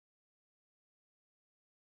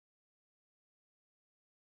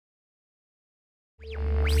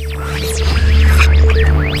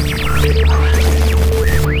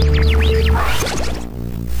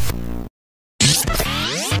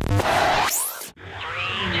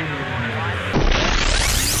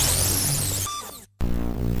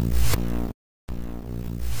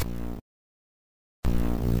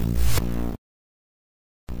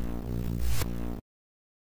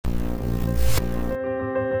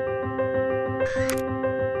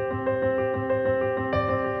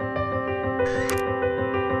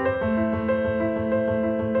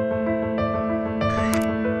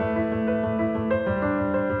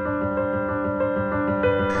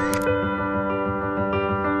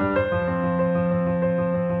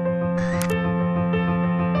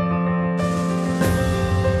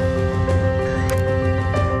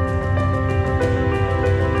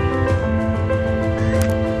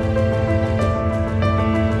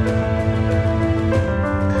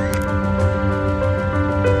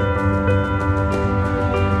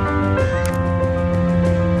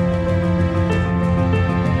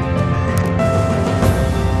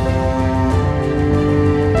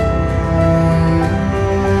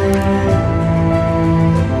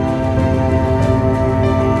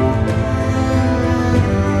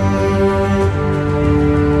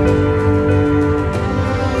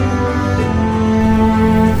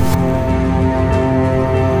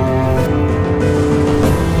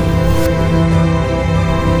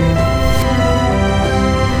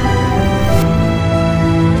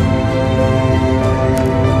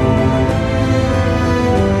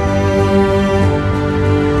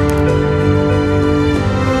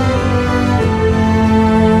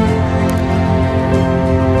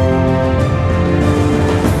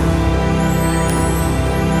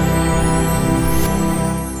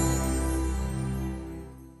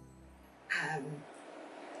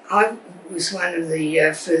I was one of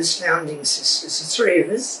the first founding sisters, the three of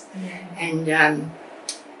us, and you've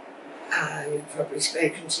probably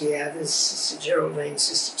spoken to the others, Sister Geraldine,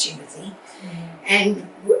 Sister Timothy, and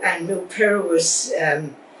Milpera was,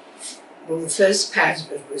 well, the first part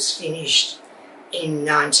of it was finished in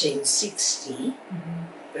 1960,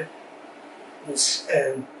 but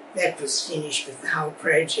that was finished, but the whole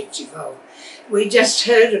project evolved. We just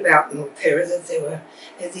heard about Milpera, that there were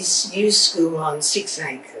this new school on 6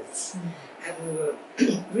 acres, and we were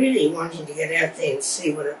really wanting to get out there and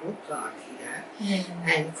see what it looked like, you know.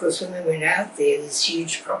 And of course, when we went out there, this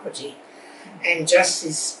huge property, and just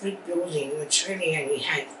this big building, which really only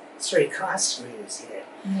had 3 classrooms in it,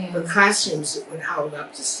 but classrooms that would hold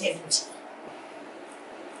up to 70.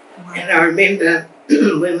 And I remember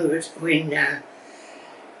when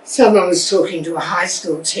someone was talking to a high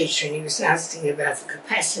school teacher and he was asking about the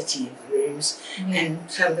capacity of the rooms, and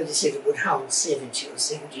somebody said it would hold 70 or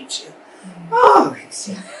 72. Oh, he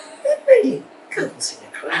said, that really goes in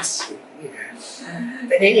a classroom, you know.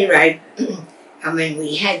 But anyway, I mean,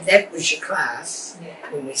 we had, that was your class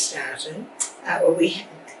when we started. And were you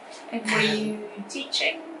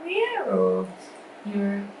teaching there, or you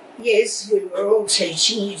were? Yes, we were all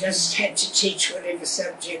teaching. You just had to teach whatever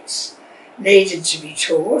subjects needed to be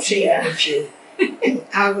taught, even if you. And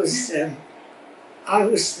I was the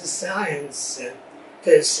science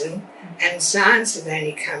person, and science had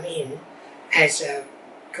only come in as a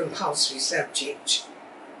compulsory subject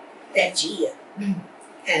that year, and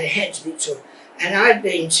it had to be taught. And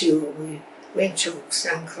we went to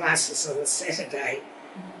some classes on a Saturday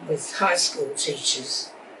with high school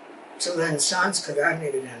teachers to learn science, because I'd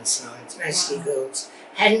never done science. Mostly girls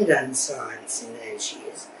hadn't done science in those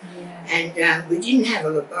years. And we didn't have a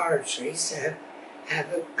laboratory, so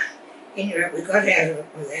but anyway, we got out of it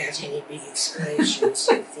without any big explosions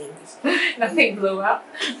or things. Nothing blew up.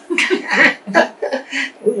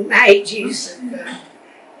 We made use of,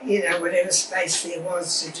 you know, whatever space there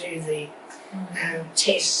was to do the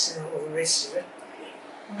tests and all the rest of it.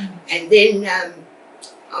 And then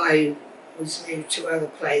I was moved to other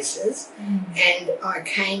places, and I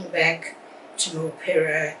came back to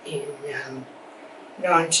Milpera in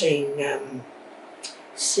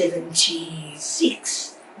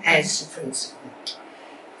 1976 as the principal.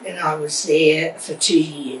 And I was there for 2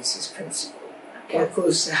 years as principal. And of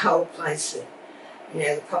course the whole place, you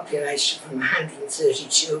know, the population from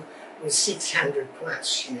 132 was 600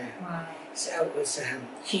 plus, you know. So it was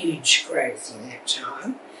huge growth in that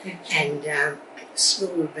time. And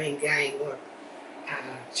school had been going,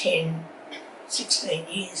 10, 16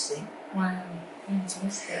 years then. Wow,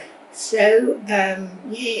 fantastic. So,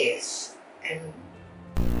 yes, and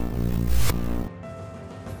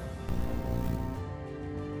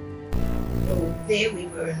well, there we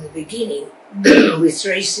were in the beginning with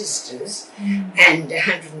 3 sisters and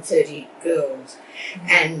 130 girls,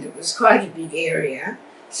 and it was quite a big area,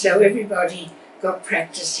 So everybody got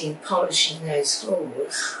practice in polishing those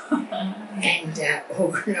floors and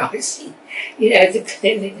organising, the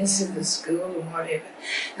cleanliness of the school and whatever.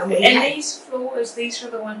 And these floors, these were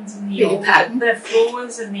the ones in the old, pardon? the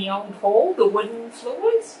floors in the old hall, the wooden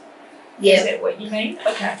floors? Yeah. Is that what you mean?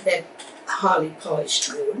 Okay. That highly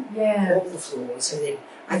polished wood, Yeah. all the floors, and then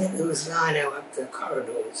I think there was lino up the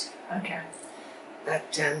corridors. Okay.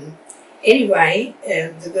 But anyway,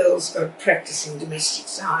 the girls got practicing domestic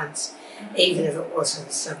science, even if it wasn't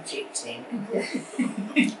a subject then.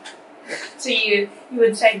 So you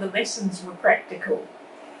would say the lessons were practical?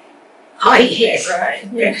 Oh yes, right.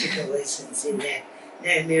 Practical lessons in that,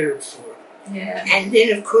 no merit for it. Yeah. And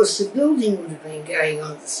then of course the building would have been going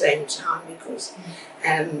on at the same time because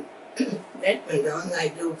that went on. They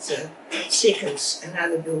built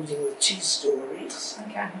another building with 2 stories.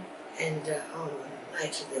 Okay. And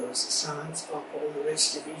later there was a science block, all the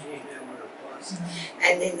rest of it, you know what it was.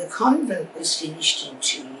 And then the convent was finished in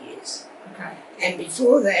 2 years. Okay. And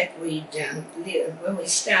before that, when we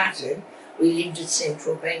started, we lived at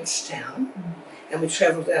Central Bankstown, and we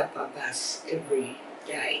travelled out by bus every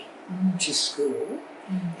day to school.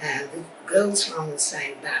 The girls were on the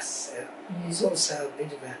same bus, so it was also a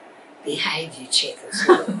bit of a behaviour check as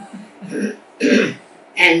well.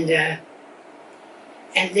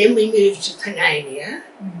 And then we moved to Panania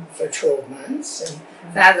for 12 months, and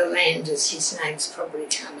Father Landers, his name's probably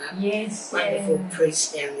come up. Yes, wonderful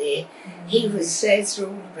priest down there. He was so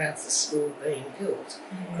thrilled about the school being built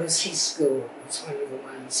because his school was one of the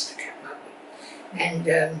ones to come up with.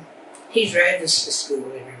 And he drove us to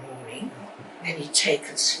school every morning, and he'd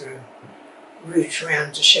take us for a route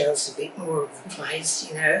around to show us a bit more of the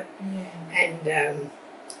place, And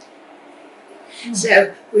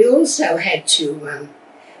so we also had to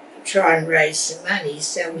try and raise some money,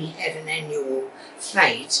 so we had an annual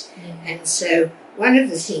fete. And so one of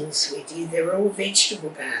the things we did, there were all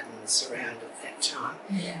vegetable gardens around at that time.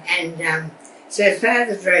 And so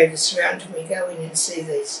Father drove us around, and we go in and see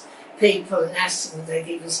these people and ask them if they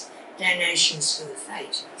give us donations for the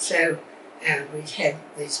fete. So we'd have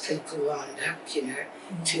these people lined up,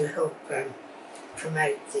 to help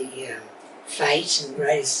promote the fete and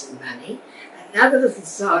raise some money. Another little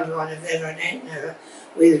sideline of that, I don't know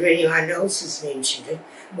whether anyone else has mentioned it,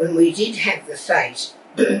 when we did have the fete,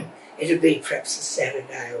 it'd be perhaps a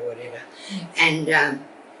Saturday or whatever, and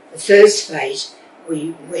the first fete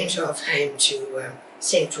we went off home to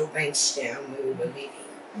Central Bankstown where we were living,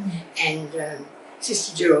 and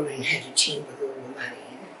Sister Geraldine had a tin with all the money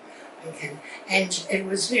in it, and it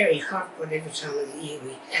was very hot whatever time of the year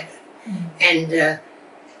we had it, and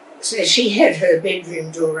so she had her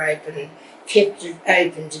bedroom door open and kept it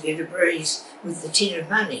open to get a breeze with the tin of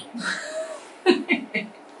money.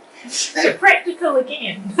 So practical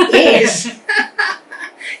again. Yes.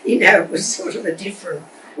 It was sort of a different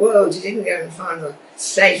world. You didn't go and find a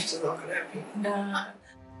safe to lock it up in. No.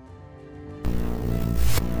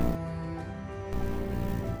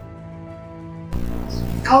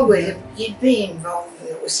 Oh, well, you'd be involved, and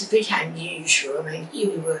it was a bit unusual. I mean,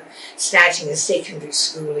 here we were starting a secondary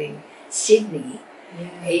school in Sydney,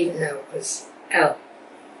 even though it was out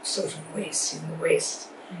sort of west, in the west.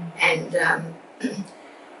 And,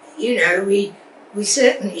 we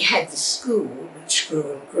certainly had the school, which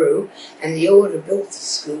grew and grew, and the order built the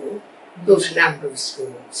school, built a number of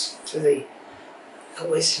schools for the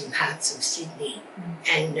western parts of Sydney.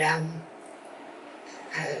 And,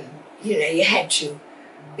 you had to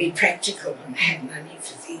be practical and have money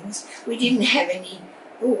for things. We didn't have any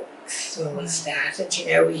books when we started.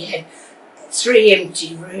 We had 3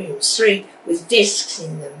 empty rooms, 3 with desks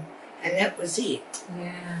in them, and that was it.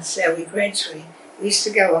 So we used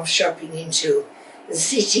to go off shopping into the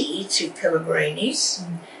city to Pellegrini's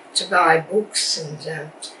to buy books and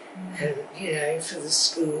for the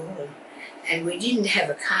school. And we didn't have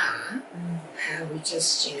a car. We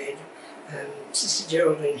just, Sister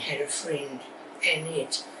Geraldine had a friend,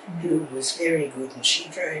 Annette, who was very good, and she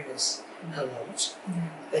drove us a lot.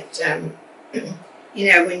 But,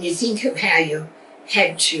 when you think of how you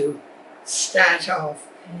had to start off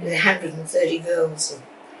with 130 girls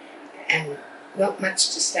and not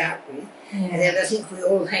much to start with, and then I think we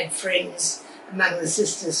all had friends among the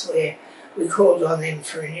sisters where we called on them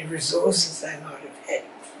for any resources they might have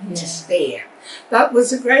had to spare. But it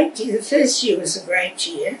was a great year. The first year was a great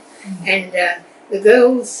year, and the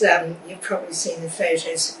girls, you've probably seen the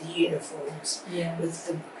photos of the uniforms,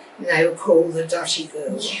 with they were called the Dotty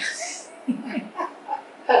Girls.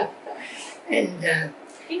 And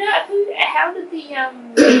how did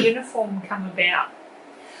the uniform come about?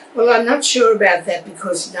 Well, I'm not sure about that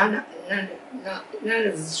because none of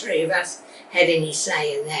the three of us had any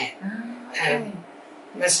say in that. Okay.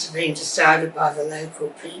 Must have been decided by the local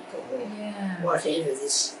people or Yeah. whatever,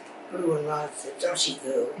 this blue and white, the dotty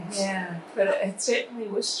girls. Yeah, but it certainly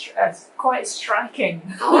was quite striking.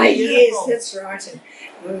 Oh, yes, Beautiful. that's right. And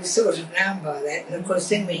we were sort of known by that. And of course,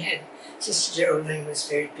 then we had Sister Geraldine was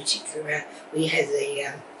very particular about. We had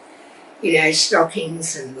the,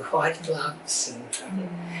 stockings and the white gloves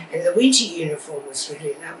and the winter uniform was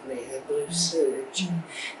really lovely, the blue serge.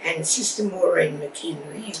 And Sister Maureen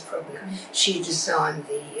McKinley, she designed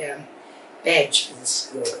the badge for the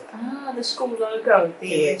school. Ah, the school logo.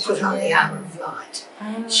 Yeah, put on the Armour of Light.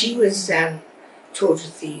 She was taught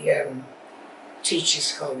at the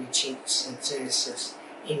Teachers' College in St Joseph's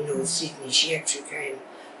in North Sydney. She actually came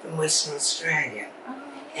from Western Australia.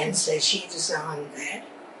 And so she designed that.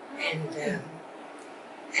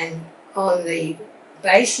 And on the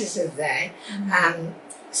basis of that,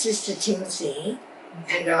 Sister Timothy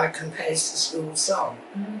and I composed the school song.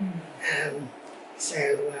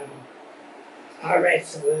 I wrote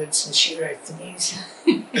the words and she wrote the music.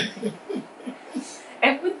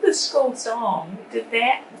 And with the school song, did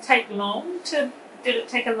it take a long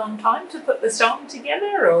time to put the song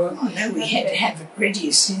together? Or? Oh no, we had to have it ready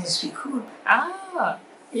as soon as we could. Ah.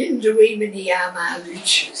 Induiminiama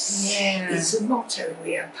lucis Yeah. is the motto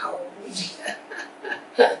we uphold.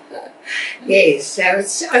 Yes, so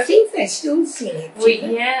I think they still sing it.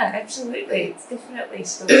 Yeah, absolutely. It's definitely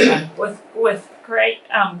still sung with great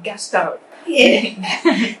gusto. Yeah,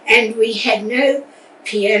 and we had no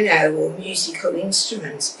piano or musical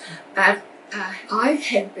instruments, but I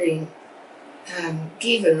had been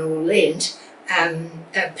given or lent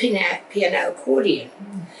a piano accordion,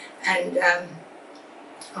 and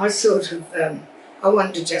I sort of, I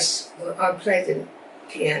wanted to I played the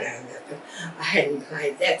piano, but I hadn't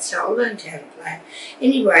played that, so I learned how to play.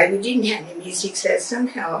 Anyway, we didn't have any music, so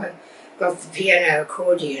somehow I got the piano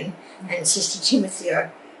accordion, and Sister Timothy, I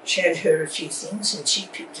showed her a few things, and she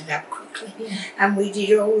picked it up quickly. And we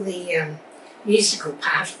did all the musical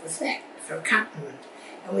part with that for accompaniment.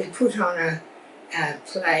 And we put on a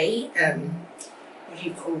play, what do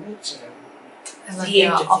you call it? The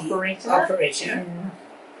end of operetta. The operetta.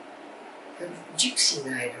 Gypsy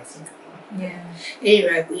Maid, I think it was. Yeah.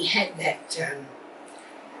 Anyway, we had that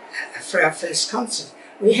for our first concert.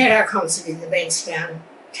 We had our concert in the Bankstown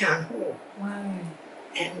Town Hall. Wow.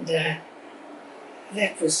 And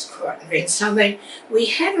that was quite intense. I mean, we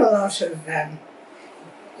had a lot of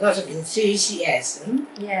enthusiasm.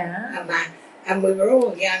 Yeah. And we were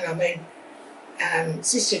all young. I mean,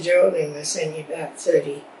 Sister Geraldine was only about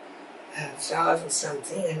 35 or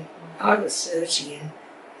something, and I was 30, and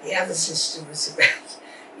the other sister was about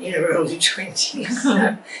in her early 20s.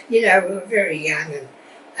 So, we were very young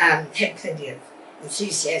and had plenty of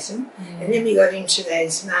enthusiasm. And then we got into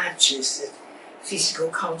those marches that Physical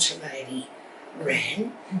Culture Lady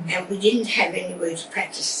ran, and we didn't have anywhere to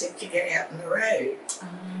practice except to get out on the road.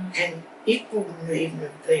 And it wouldn't even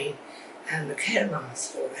have been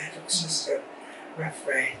macadamised for that. It was just a rough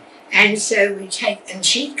road. And so and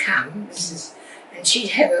she'd come, and she'd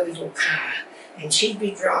have a little car, and she'd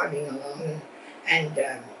be driving along and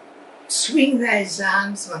swing those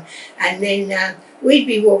arms on, and then we'd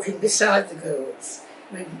be walking beside the girls.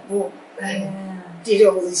 We'd walk and did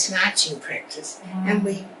all this marching practice, and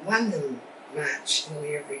we won the march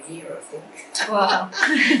nearly every year, I think. Wow.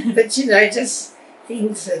 But just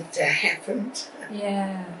things that happened.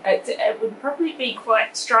 Yeah, it would probably be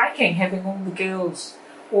quite striking having all the girls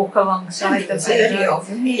walk alongside them. 30 of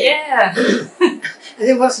them, yeah. And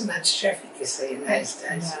there wasn't much traffic, you see, in those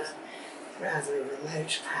days. No. It was rather a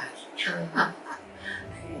remote part.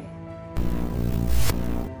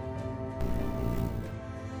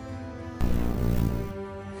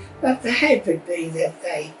 But the hope would be that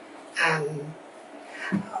they, I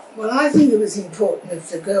think it was important that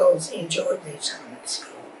the girls enjoyed their time at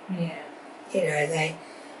school. Yeah. They,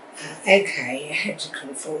 you had to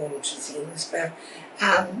conform to things, but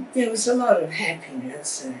there was a lot of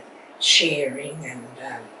happiness and sharing and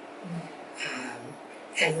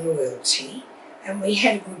loyalty. And we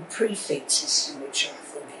had a good prefect system, which I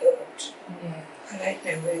thought helped. Yeah. I don't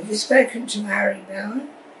know whether you've spoken to Mary Bowen.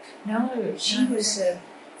 No. She was the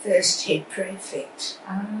first head prefect.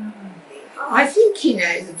 Ah. I think,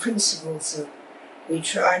 the principles that we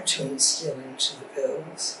tried to instill into the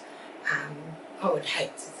girls, I would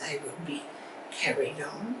hope that they would be carried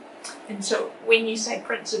on. And so when you say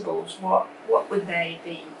principles, what would they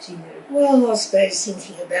be to you? Well, I suppose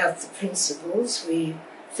thinking about the principles, we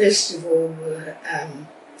first of all were,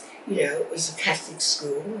 it was a Catholic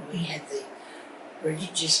school. We had the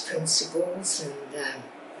religious principles and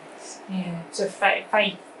yeah. So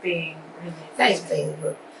faith being really faith being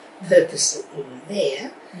the purpose that we were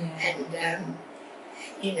there, yeah. and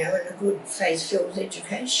you know, and a good faith-filled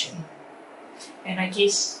education. And I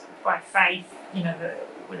guess by faith, you know,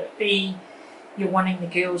 would it be you're wanting the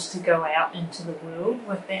girls to go out into the world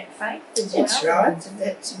with that faith as well? That's right.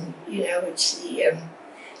 That's, you know, it's the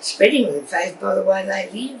spreading the faith by the way they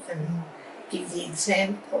live and give the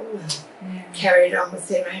example and carry it on with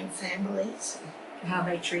their own families. How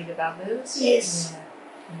they treated others. Yes.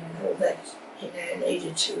 Yeah. All that, you know,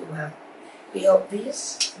 needed to be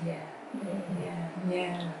obvious. Yeah.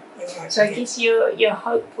 Yeah. Right. So I guess your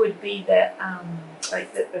hope would be that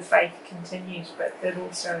like that the faith continues, but that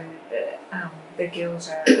also the girls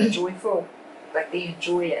are joyful, like they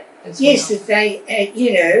enjoy it as yes, well. that they,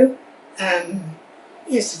 you know,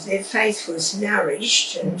 yes, that their faith was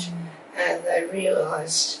nourished and they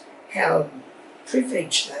realised how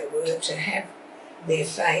privileged they were to have their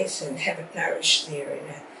faith and have it nourished there in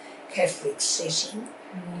a Catholic setting.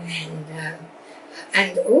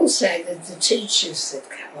 And also that the teachers that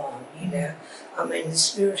come on, you know, I mean, the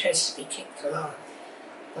spirit has to be kept alive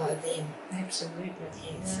by them. Absolutely.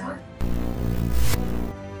 Yes. Yeah.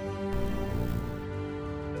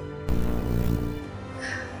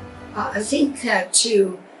 I think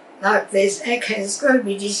too, like there's got to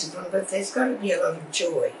be discipline, but there's got to be a lot of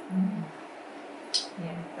joy.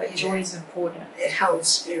 Yeah, but joy is important. That whole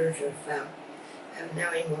spirit of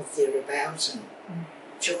knowing what they're about and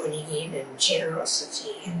joining in and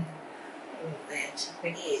generosity and all that.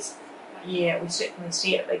 Yes. Yeah, we certainly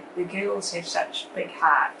see it. Like the girls have such big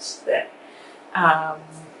hearts that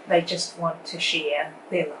they just want to share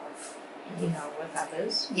their love, you know, with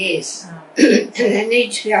others. Yes, and they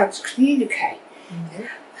need to be able to communicate.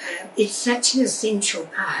 It's such an essential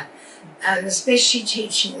part, especially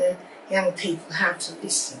teaching the young people how to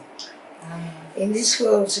listen. In this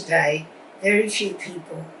world today, very few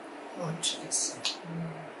people want to listen.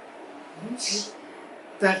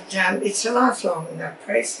 But it's a lifelong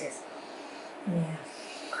process. Yeah.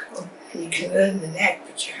 And you can learn the knack,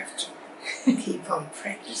 but you have to keep on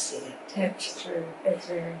practicing it. That's true. That's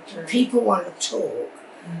very true. People want to talk,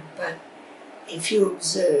 but if you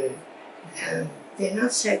observe, they're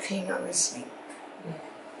not so keen on listening.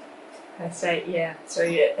 I say, yeah. So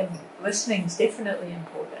yeah, listening's definitely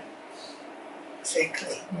important.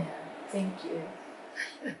 Exactly. Yeah. Thank you.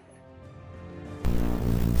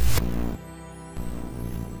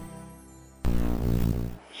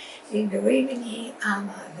 In Domini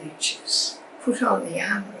arma lucis, put on the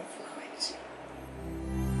armour of light.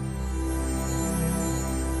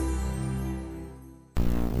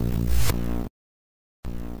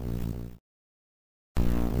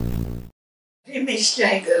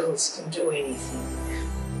 MSJ girls can do anything.